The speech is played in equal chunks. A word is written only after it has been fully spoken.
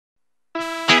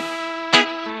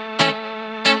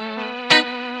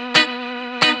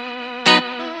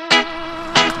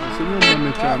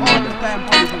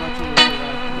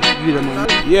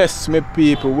Yes, my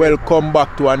people, welcome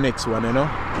back to our next one, you know.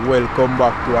 Welcome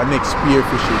back to our next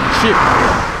spearfishing trip.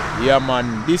 Yeah,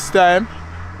 man, this time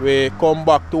we come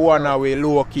back to one of our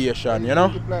location, you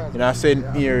know, in a same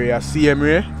area, same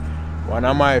area. One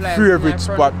of my favorite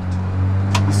spots.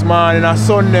 This morning, a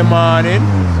Sunday morning,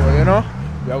 so you know,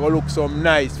 we are going to look some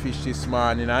nice fish this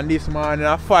morning. And this morning,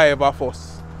 5 of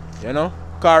us, you know.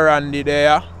 Karandi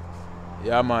there,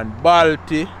 yeah man,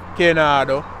 Balti,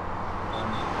 Kenado.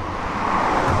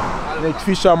 Next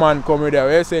fisherman come with there,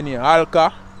 where you saying here?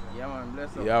 Alka? Yeah man,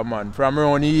 bless up. Yeah man, from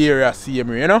around the area, see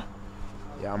me, you know?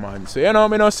 Yeah man, so you know,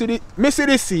 I see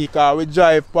the sea, because we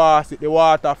drive past it, the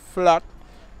water flat.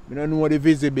 We don't know the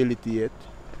visibility yet.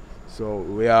 So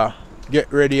we are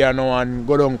get ready now and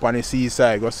go down on the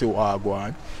seaside, go see what go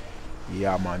on.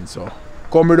 Yeah man, so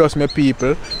come with us my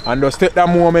people, and just take that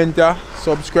moment to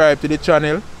subscribe to the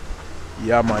channel.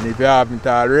 Yeah man, if you haven't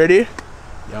already.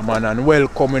 Yeah man, and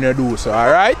welcome when you do so,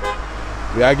 alright?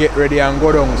 We are get ready and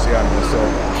go down so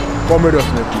come with us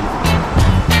my people.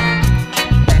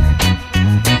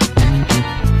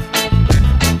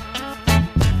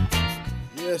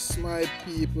 Yes my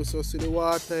people, so see the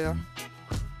water here.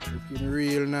 Looking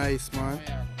real nice man.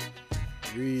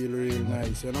 Real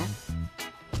nice, you know.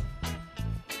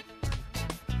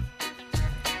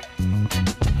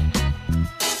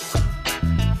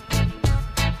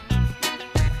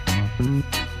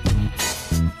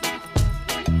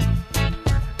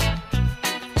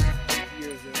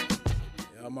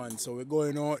 Yeah man, so we're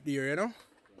going out there, you know.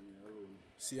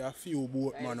 See a few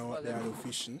boatmen out there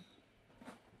fishing.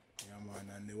 Yeah man,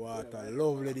 and the water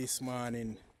lovely this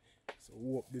morning. So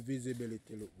hope the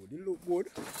visibility look good. It look good.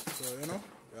 So you know,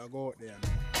 we'll go out there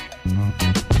now.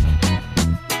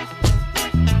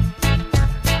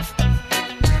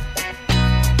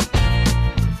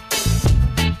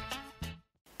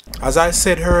 As I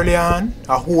said earlier on,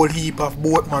 a whole heap of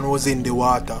boatmen was in the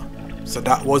water, so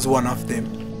that was one of them.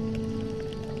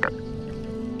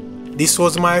 This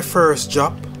was my first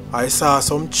drop. I saw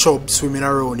some chub swimming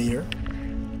around here.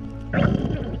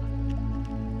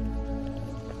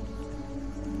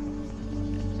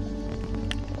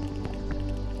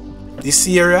 This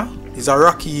area is a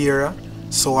rocky area,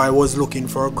 so I was looking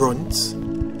for grunts.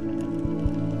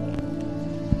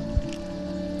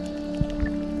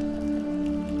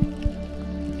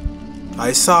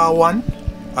 I saw one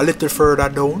a little further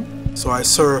down, so I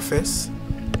surfaced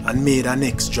and made a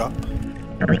next drop.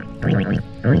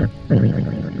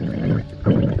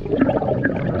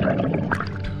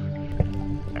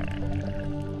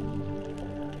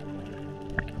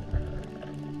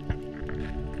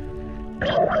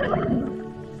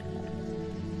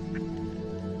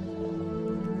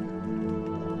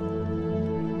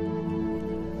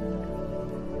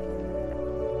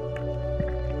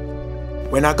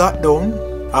 When I got down,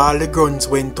 all the grunts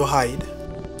went to hide.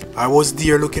 I was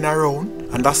there looking around,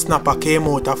 and a snapper came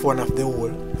out of one of the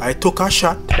holes. I took a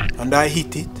shot and I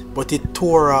hit it, but it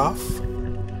tore off.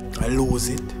 I lose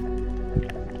it.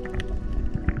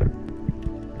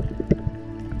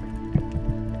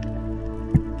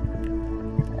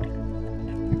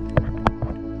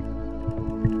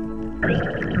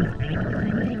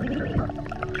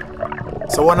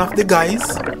 So one of the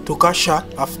guys took a shot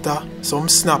after some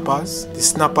snappers. The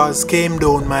snappers came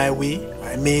down my way.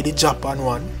 I made a drop on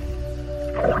one.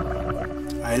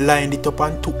 I lined it up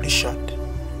and took the shot,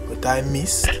 but I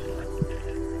missed.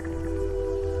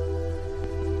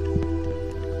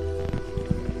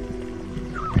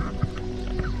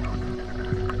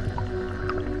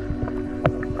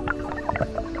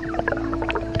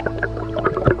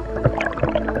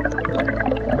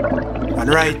 And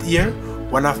right here,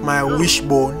 one of my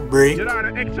wishbone break. Get out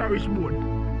of extra wishbone.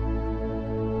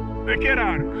 Get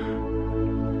out.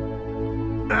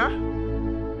 Huh?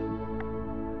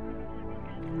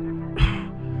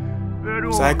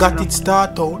 So I got it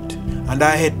start out and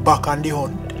I head back on the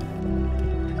hunt.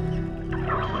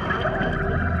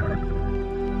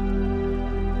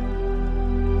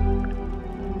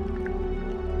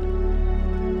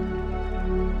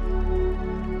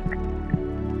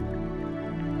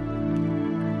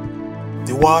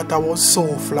 The water was so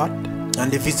flat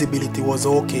and the visibility was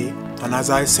okay, and as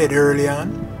I said earlier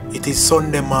on, it is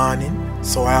Sunday morning,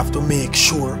 so I have to make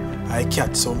sure I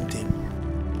catch something.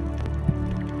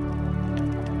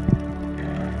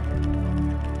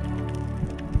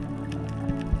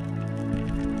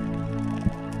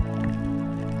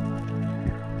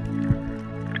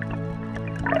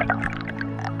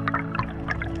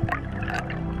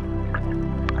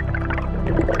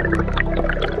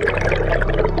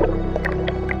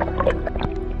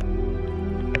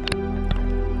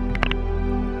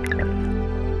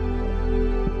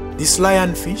 This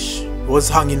lionfish was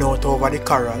hanging out over the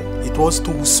corral. It was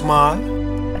too small,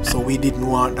 so we didn't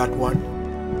want that one.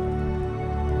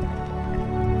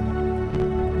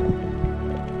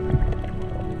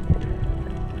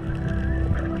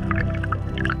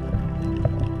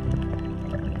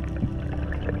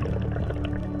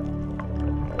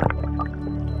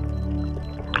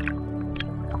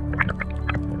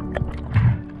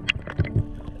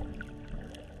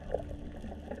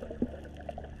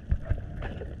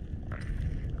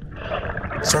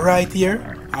 So right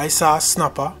here, I saw a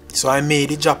snapper, so I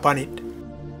made a drop on it.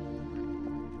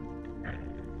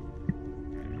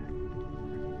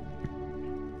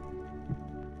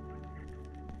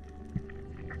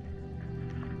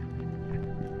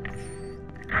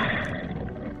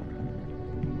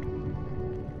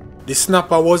 The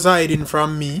snapper was hiding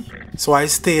from me, so I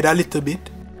stayed a little bit.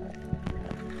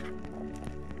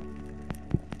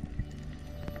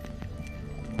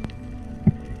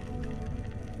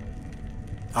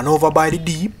 And over by the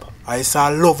deep, I saw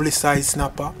a lovely sized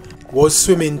snapper was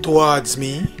swimming towards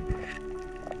me.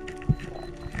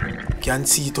 You can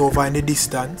see it over in the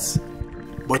distance,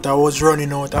 but I was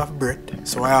running out of breath,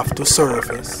 so I have to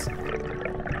surface.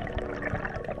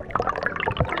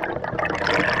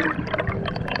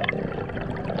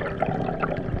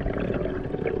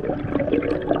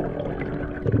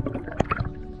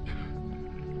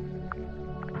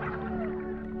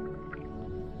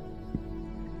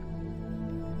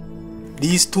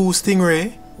 These two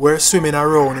stingrays were swimming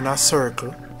around in a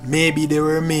circle. Maybe they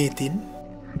were mating.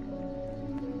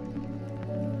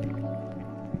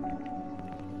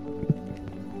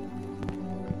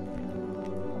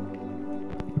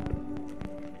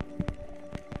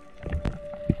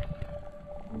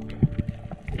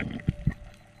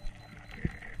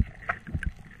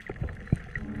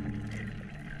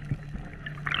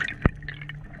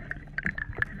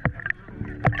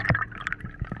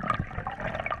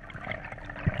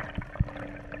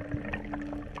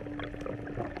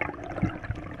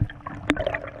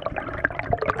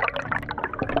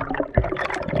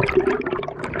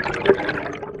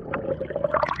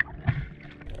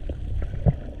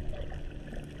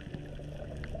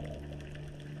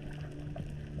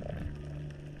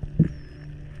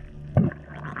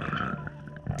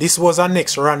 This was our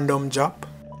next random drop.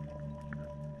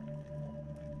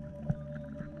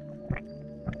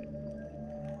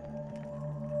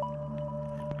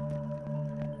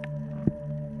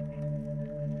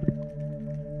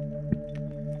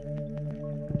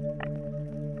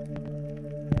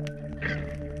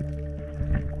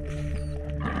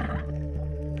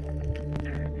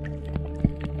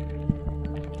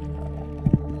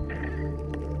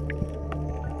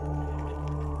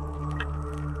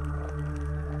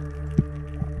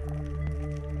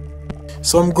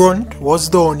 Some grunt was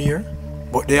down here,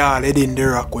 but they all hid in the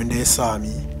rock when they saw me.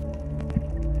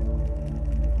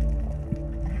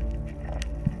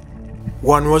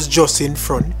 One was just in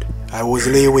front. I was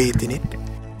lay waiting it,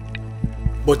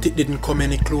 but it didn't come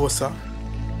any closer.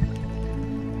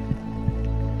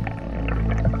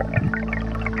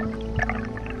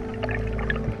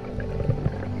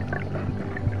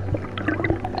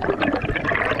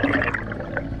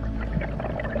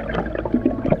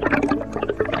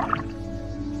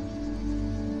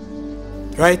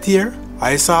 Right here,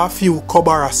 I saw a few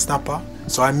cobra snapper,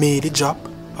 so I made a drop.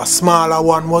 A smaller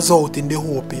one was out in the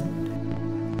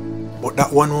open, but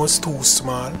that one was too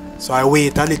small, so I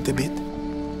wait a little bit.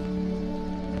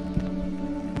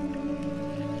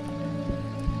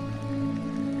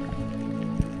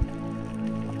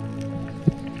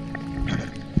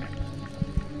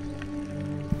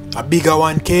 A bigger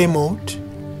one came out,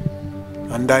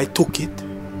 and I took it.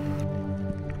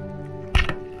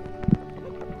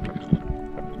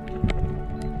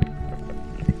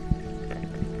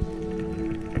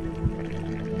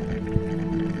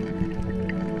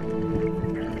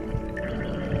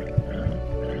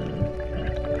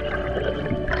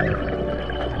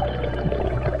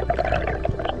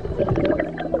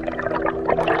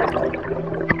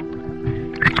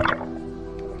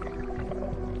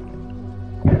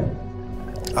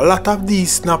 A lot of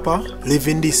these snapper live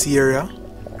in this area.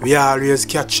 We always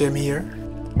catch them here.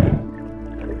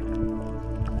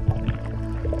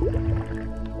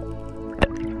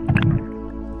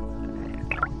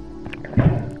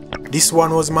 This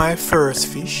one was my first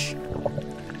fish.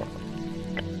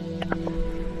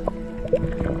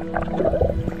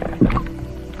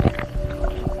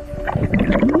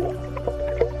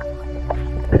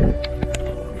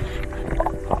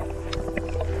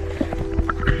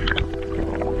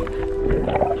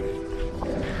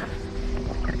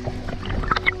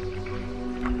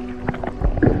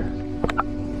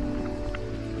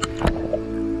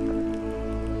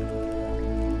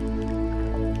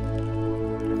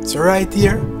 So right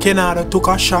here, Kenado took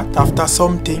a shot after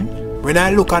something. When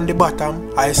I look on the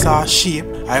bottom, I saw a shape.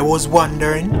 I was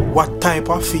wondering what type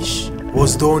of fish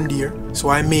was down there, so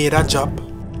I made a job.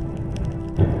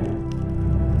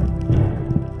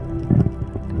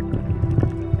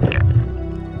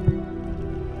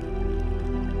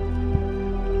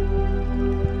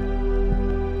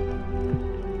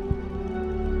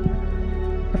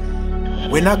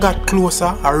 When I got closer,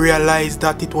 I realized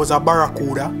that it was a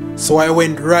barracuda, so I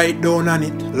went right down on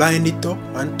it, lined it up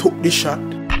and took the shot.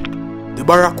 The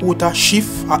barracuda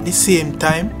shift at the same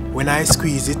time when I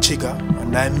squeezed the trigger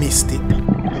and I missed it.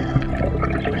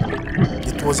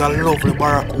 It was a lovely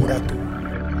barracuda too.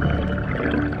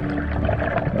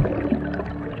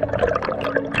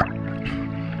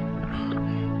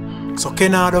 So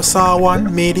Kenado saw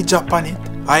one, made the jump on it.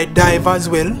 I dive as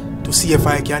well to see if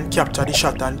I can capture the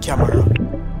shot on camera.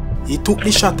 He took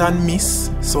the shot and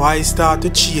missed, so I started to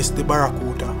chase the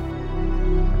barracuda.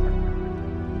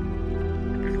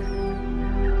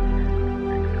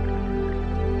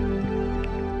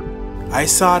 I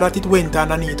saw that it went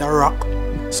underneath a rock,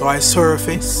 so I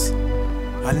surfaced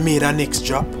and made a next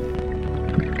drop.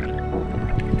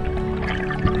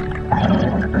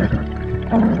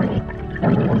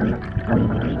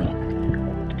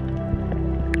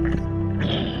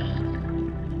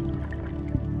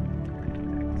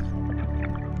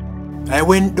 I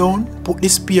went down, put the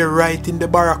spear right in the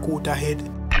barracuda head,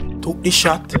 took the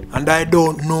shot, and I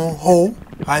don't know how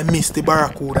I missed the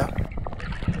barracuda.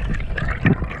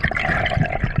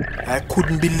 I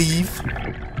couldn't believe.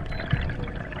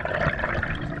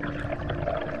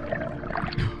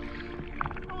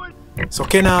 So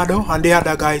Kenado and the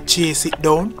other guy chased it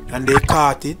down and they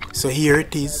caught it, so here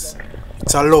it is.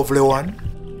 It's a lovely one.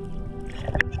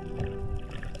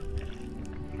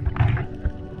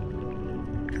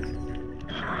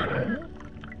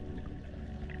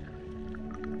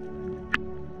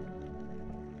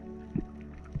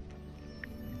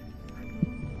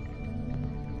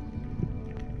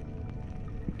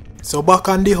 So back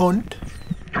on the hunt,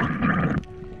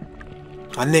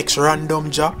 a next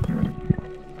random job.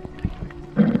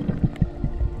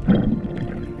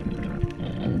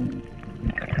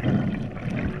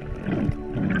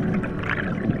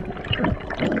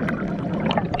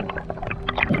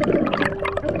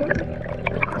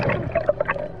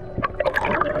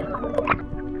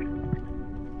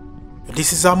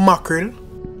 This is a mackerel.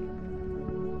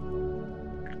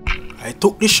 I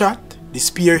took the shot, the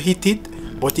spear hit it,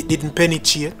 but it didn't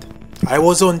penetrate. I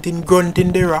was hunting grunt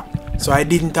in the rock, so I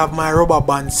didn't have my rubber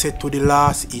band set to the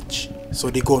last hitch, so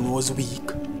the gun was weak.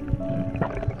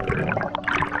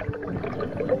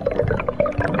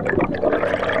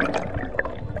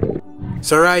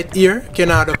 So right here,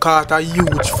 Kenado caught a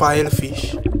huge file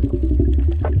fish.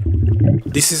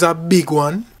 This is a big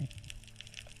one.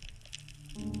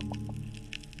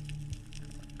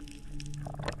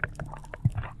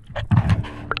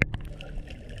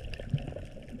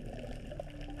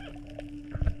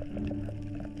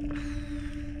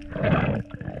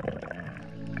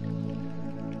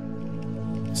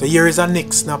 So here is a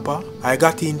next snapper. I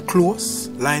got in close,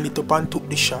 lined it up and took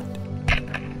the shot.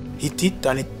 Hit it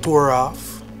and it tore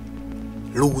off.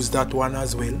 Lose that one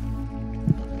as well.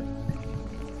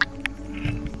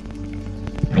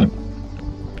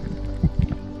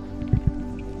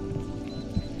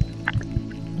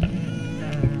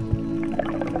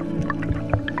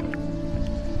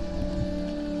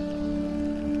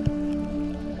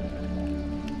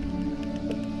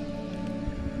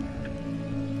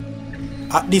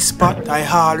 At this spot, I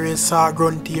always saw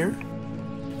grunt here.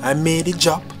 I made the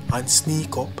jump and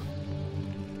sneak up.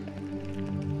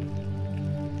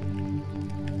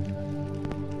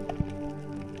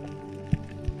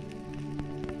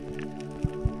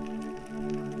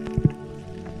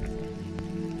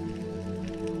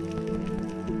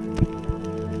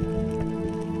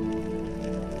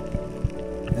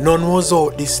 None was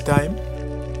out this time.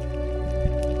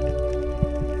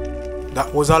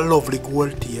 That was a lovely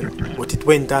gold tail, but it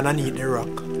went underneath the rock.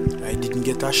 I didn't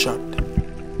get a shot.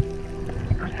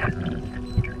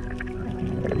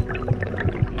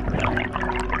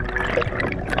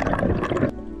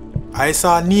 I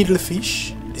saw a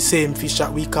needlefish, the same fish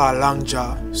that we call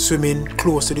longjaw, swimming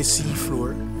close to the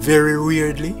seafloor. Very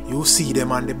weirdly, you see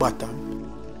them on the bottom.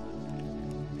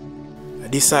 I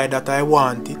decided that I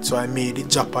want it, so I made a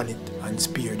jump on it and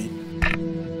speared it.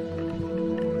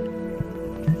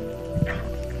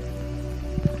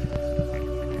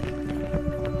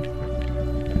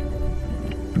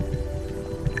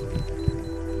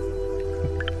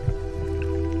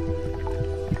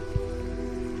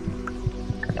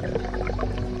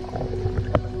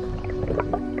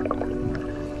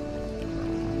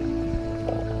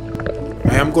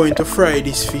 I'm going to fry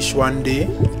this fish one day.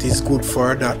 It is good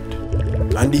for that.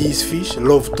 And these fish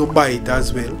love to bite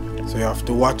as well, so you have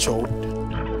to watch out.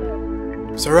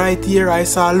 So right here I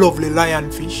saw a lovely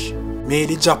lionfish,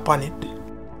 made a drop on it.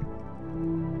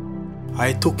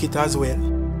 I took it as well.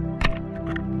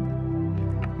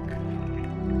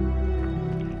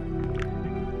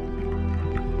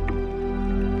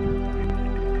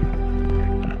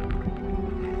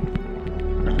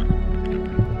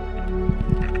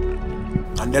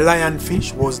 And the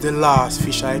lionfish was the last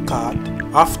fish I caught.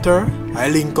 After, I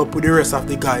link up with the rest of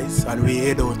the guys and we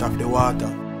head out of the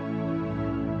water.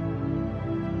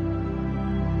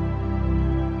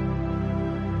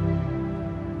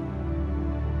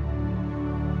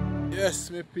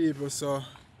 Yes, my people, so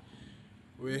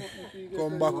we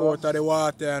come back out of the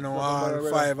water now, all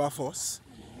 5 of us.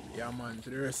 Yeah man, to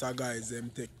the rest of the guys,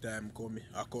 them take time come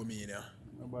in here.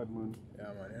 No bad man. Yeah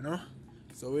man, you know.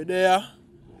 So we there,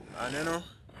 and you know,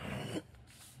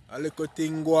 a little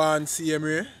thing go on same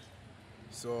here.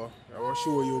 So I will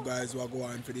show you guys what go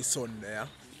on for the Sunday. Yeah?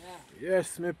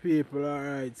 Yes, my people,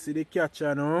 alright. See the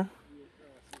catcher now?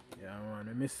 Yeah man,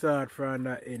 let me start from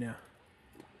that in here.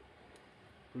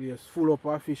 Place full up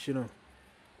of fish, you know.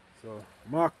 So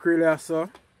mackerel here, so.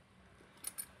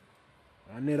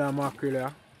 Another mackerel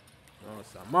here. No,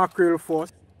 so mackerel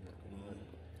first.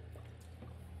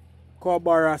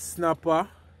 Cobra snapper.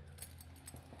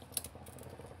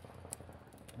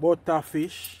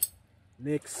 Butterfish.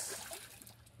 Next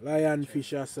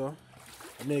lionfish also.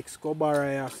 Next cobra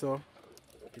here, so.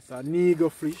 It's a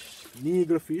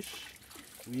needlefish.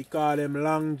 We call them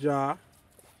long jaw.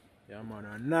 Yeah man,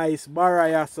 a nice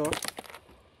barrier so.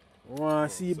 We want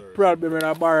to see problem with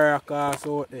a barrier cast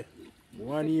out there. We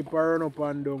want to run up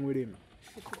and down with him.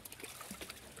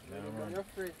 Yeah,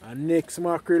 man. And next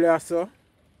mackerel so.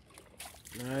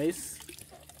 Nice.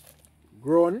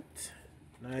 Grunt.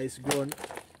 Nice grunt.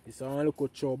 This is a little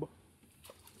chub.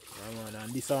 Yeah, man.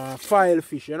 And this is a file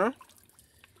fish, you know.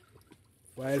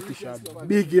 File fish are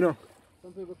big, you know.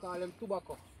 Some people call them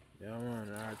tobacco. Yeah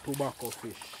man, tobacco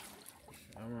fish.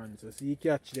 Yeah man, so see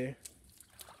catch there.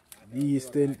 These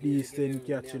 10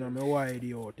 catching on my wide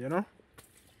out, you know.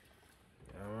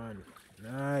 Yeah man,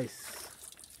 nice.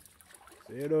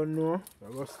 So you don't know,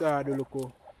 I'm going to start to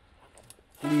look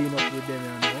clean up with them,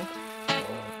 you know.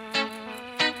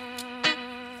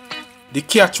 The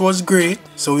catch was great,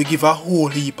 so we give a whole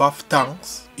heap of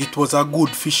thanks. It was a good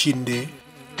fishing day.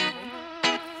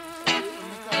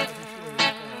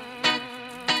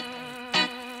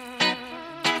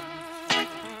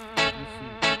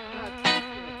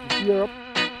 Europe.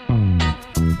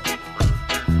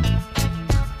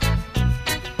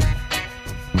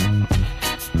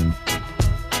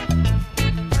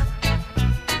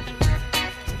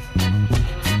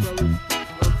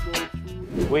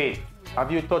 Wait,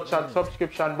 have you touched that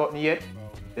subscription button yet?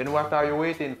 Then what are you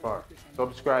waiting for?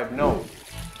 Subscribe now.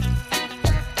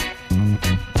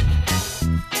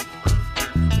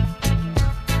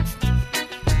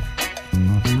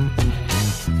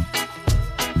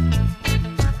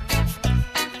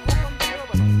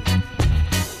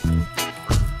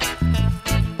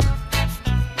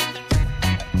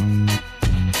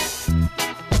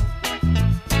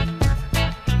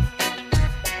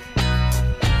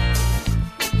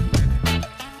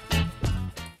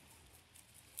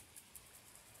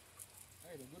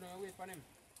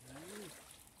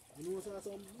 You know,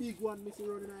 some big one missing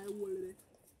running in the hole there.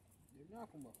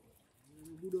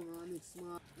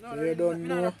 No, you don't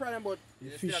know. No problem, but the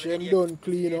fish them done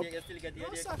clean up.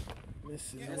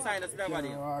 Listen,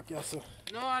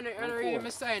 no, I don't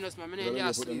really sign us, man. I need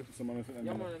just sleep.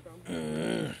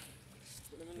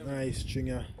 Nice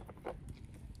stringer.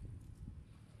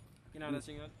 You know that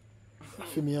stringer?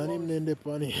 For me and him then the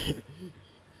funny.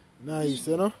 Nice,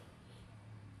 you know?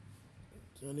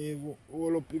 So they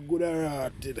all up good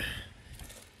hearted.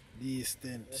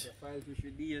 Decent.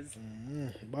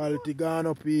 Balti gone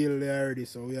up hill there already,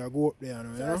 so we are go up there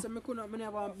now, you know? So I couldn't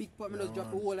have a big pot, I just drop a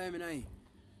whole line in. You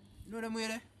know them way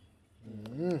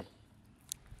there?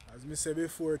 As I said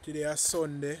before, today is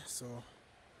Sunday, so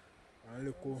I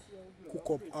look cook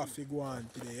up half a go on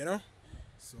today, you know?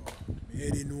 So I'm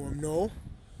heading home now.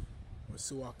 We'll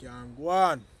see what can go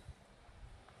on.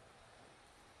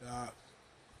 The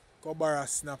cobra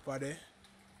snapper there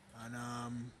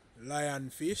and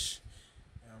lionfish.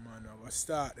 Yeah man, I will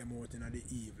start them out in the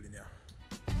evening. Yeah.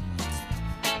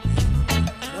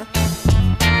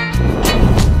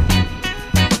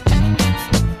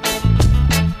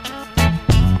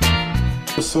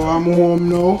 So I'm home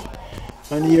now,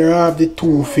 and here I have the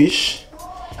 2 fish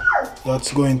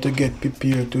that's going to get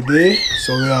prepared today.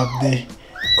 So we have the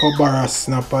cobra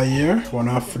snapper here, one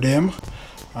of them,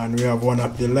 and we have one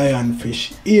of the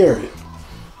lionfish here.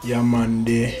 Yeah man,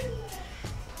 the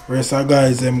rest of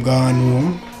guys them gone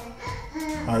home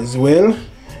as well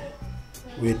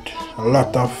with a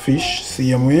lot of fish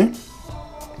same way.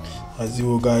 As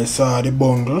you guys saw the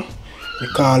bundle, we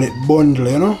call it bundle,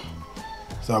 you know.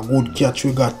 It's a good catch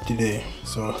we got today.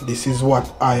 So this is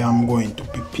what I am going to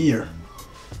prepare.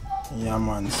 Yeah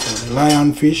man, so the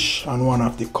lionfish and one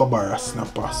of the cobra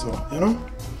snapper. So you know,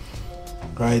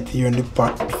 right here in the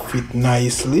pot fit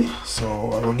nicely. So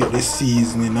I will get the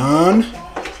seasoning on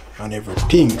and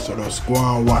everything. So just go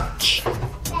and watch.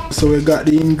 So we got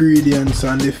the ingredients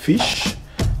and the fish.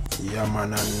 Yeah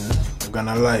man, and we're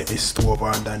gonna light the stove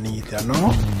underneath, you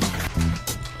know.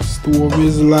 Stove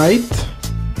is light.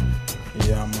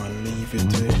 Yeah man, leave it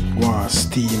to go and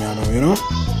steam, you know.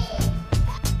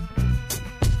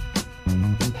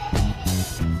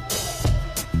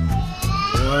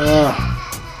 Yeah,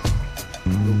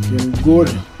 looking good.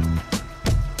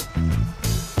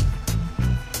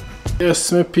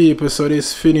 Yes my people, so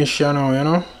this finished now, you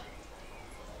know.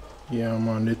 Yeah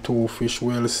man, the two fish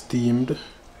well steamed.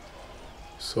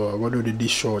 So I'm gonna do the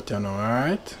dish out, you know,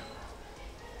 alright?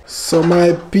 So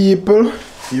my people,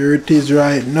 here it is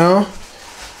right now.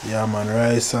 Yeah man,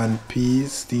 rice and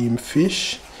peas, steamed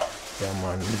fish. Yeah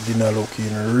man, the dinner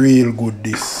looking real good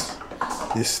this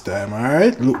time,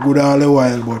 alright? Look good all the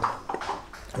while, but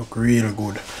look real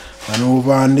good. And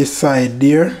over on this side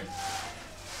there,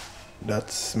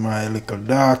 that's my little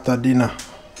daughter dinner.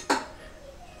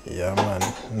 Yeah man,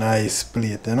 nice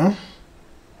plate, you know.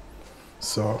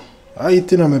 So I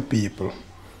eat, you know, my people.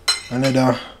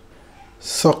 Another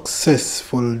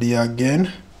successful day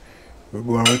again. We're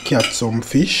going to catch some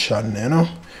fish, and you know,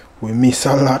 we miss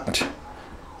a lot.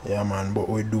 Yeah man, but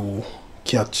we do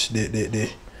catch the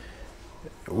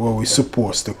what we're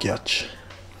supposed to catch.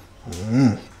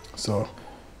 So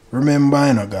remember,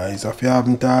 you know guys, if you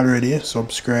haven't already,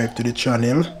 subscribe to the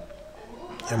channel.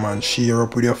 Yeah man, share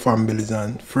up with your families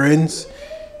and friends.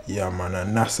 Yeah man,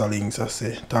 and NASA links, I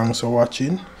say thanks for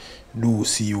watching. Do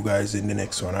see you guys in the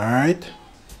next one, alright?